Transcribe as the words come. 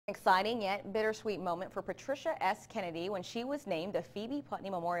Exciting yet bittersweet moment for Patricia S. Kennedy when she was named the Phoebe Putney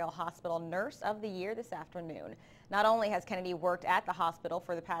Memorial Hospital Nurse of the Year this afternoon. Not only has Kennedy worked at the hospital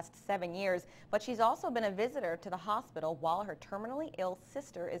for the past 7 years, but she's also been a visitor to the hospital while her terminally ill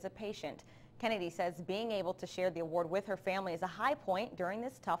sister is a patient. Kennedy says being able to share the award with her family is a high point during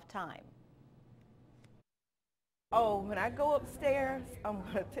this tough time. Oh, when I go upstairs, I'm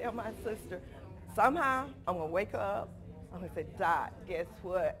going to tell my sister, somehow I'm going to wake her up. I'm going to say, Dot, guess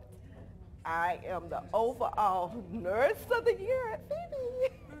what? I am the overall Nurse of the Year at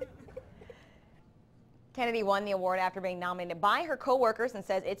Phoebe. Kennedy won the award after being nominated by her coworkers and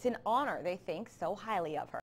says it's an honor they think so highly of her.